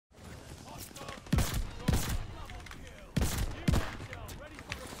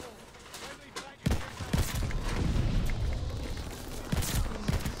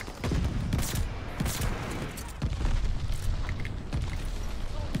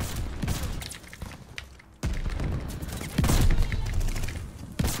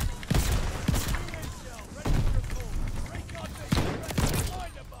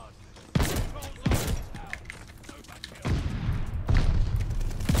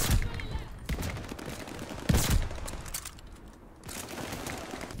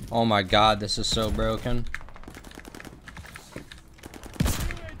Oh my god, this is so broken.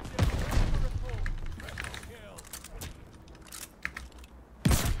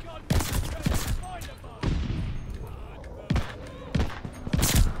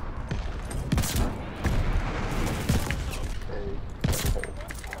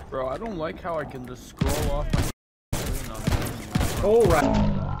 Bro, I don't like how I can just scroll off my screen on this. Oh,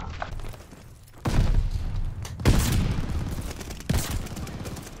 right.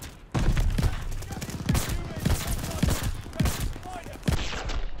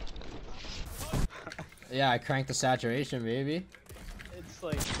 Yeah, I cranked the saturation, baby. It's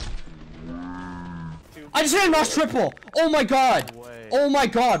like... I just hit a notch triple! Oh my god! No way. Oh my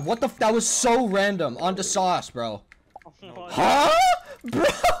god, what the f— that was so random. Onto sauce, bro. What? Huh?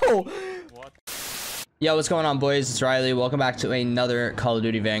 Bro! What? Yo, what's going on, boys? It's Riley. Welcome back to another Call of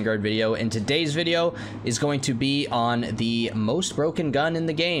Duty Vanguard video. And today's video is going to be on the most broken gun in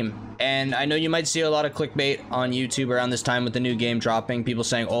the game. And I know you might see a lot of clickbait on YouTube around this time with the new game dropping. People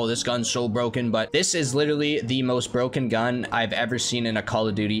saying, oh, this gun's so broken. But this is literally the most broken gun I've ever seen in a Call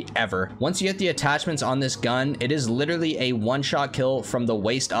of Duty ever. Once you get the attachments on this gun, it is literally a one-shot kill from the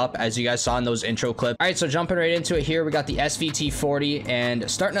waist up, as you guys saw in those intro clips. All right, so jumping right into it here, we got the SVT-40. And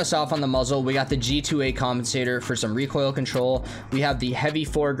starting us off on the muzzle, we got the G2A compensator for some recoil control. We have the heavy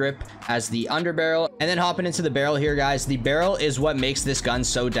foregrip as the underbarrel. And then hopping into the barrel here, guys, the barrel is what makes this gun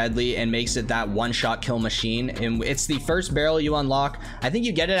so deadly and makes it that one-shot kill machine. And it's the first barrel you unlock. I think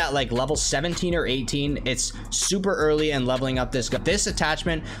you get it at like level 17 or 18. It's super early and leveling up this gun. This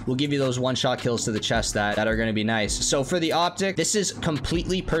attachment will give you those one-shot kills to the chest that are going to be nice. So for the optic, this is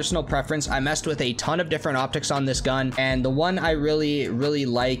completely personal preference. I messed with a ton of different optics on this gun, and the one I really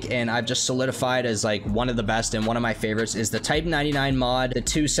like and I've just solidified as like one of the best and one of my favorites is the Type 99 mod, the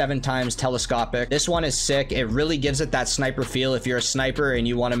 2.7x telescopic. This one is sick. It really gives it that sniper feel. If you're a sniper and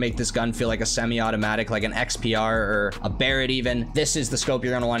you want to make this gun feel like a semi-automatic, like an XPR or a Barrett even, this is the scope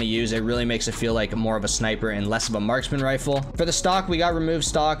you're going to want to use. It really makes it feel like more of a sniper and less of a marksman rifle. For the stock, we got remove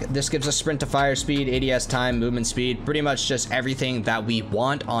stock. This gives us sprint to fire speed, ADS time, movement speed, pretty much just everything that we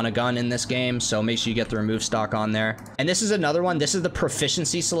want on a gun in this game. So make sure you get the remove stock on there. And this is another one. This is the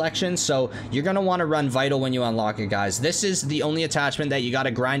proficiency selection. So you're going to want to run vital when you unlock it, guys. This is the only attachment that you got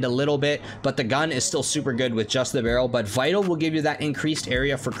to grind a little bit, but the gun is still super good with just the barrel. But vital will give you that increased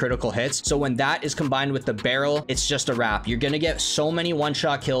area for critical hits. So when that is combined with the barrel, it's just a wrap. You're gonna get so many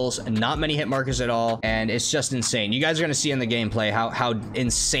one-shot kills, not many hit markers at all, and it's just insane. You guys are gonna see in the gameplay how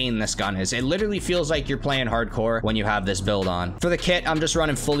insane this gun is. It literally feels like you're playing hardcore when you have this build on. For the kit, I'm just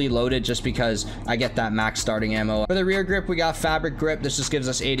running fully loaded just because I get that max starting ammo. For the rear grip, we got fabric grip. This just gives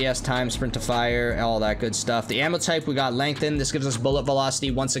us ADS time, sprint to fire, all that good stuff. The ammo type, we got lengthen. This gives us bullet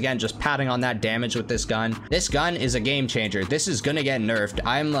velocity. Once again, just padding on that damage with this gun. This gun is a game changer. This is gonna get nerfed.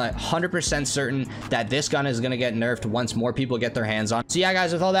 I'm 100% certain that this gun is going to get nerfed once more people get their hands on. So yeah,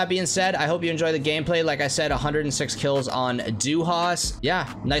 guys, with all that being said, I hope you enjoy the gameplay. Like I said, 106 kills on Duhas.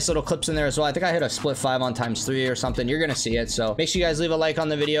 Yeah, nice little clips in there as well. I think I hit a split 5 on ×3 or something. You're going to see it. So make sure you guys leave a like on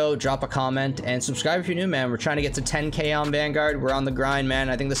the video, drop a comment, and subscribe if you're new, man. We're trying to get to 10K on Vanguard. We're on the grind, man.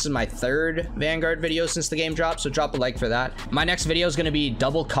 I think this is my 3rd Vanguard video since the game dropped, so drop a like for that. My next video is going to be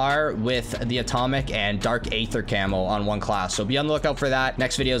double car with the atomic and dark aether camo on one class, so be on the lookout for that.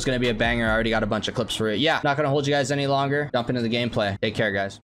 Next video is going to be a banger. I already got a bunch of clips for it. Yeah, not gonna hold you guys any longer. Jump into the gameplay. Take care,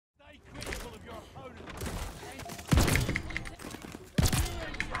 guys.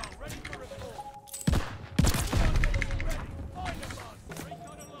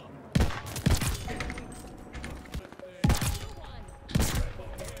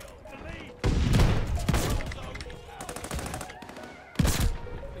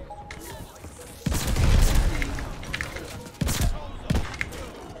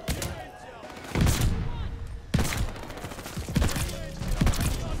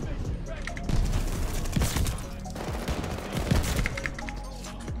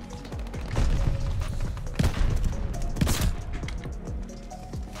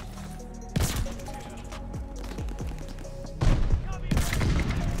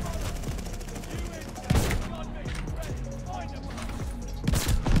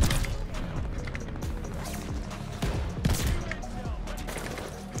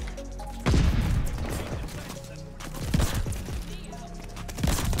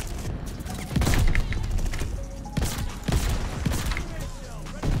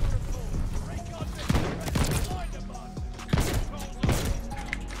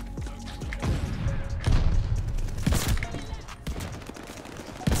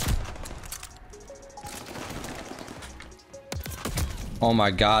 Oh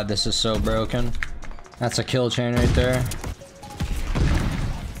my god, this is so broken. That's a kill chain right there.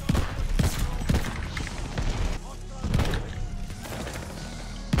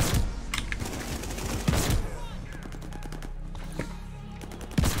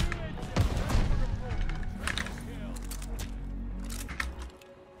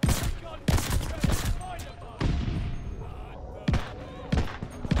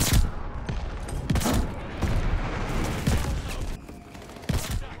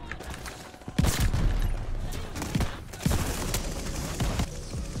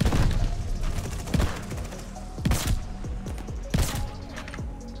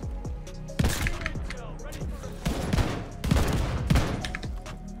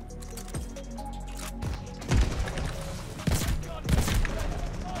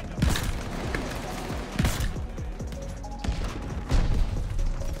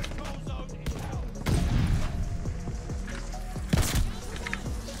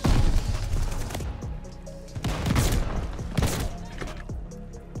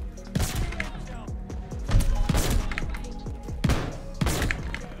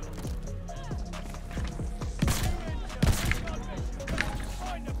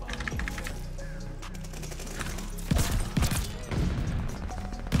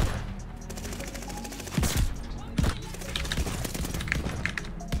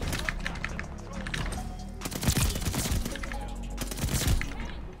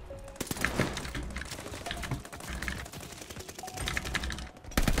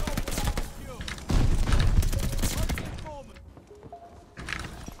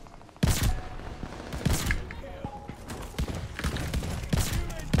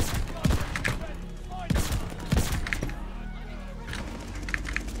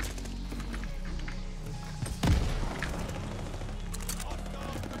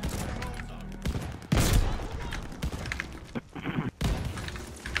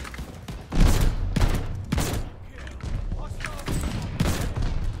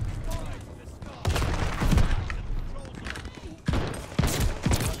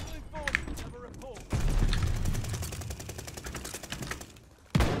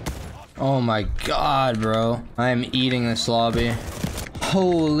 Oh my god, bro. I am eating this lobby.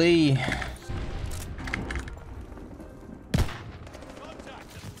 Holy.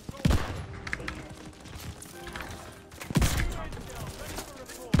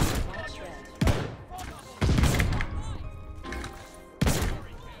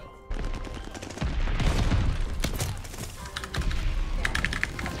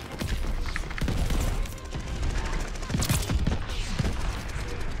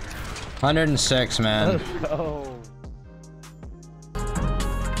 $106, man. Let's go.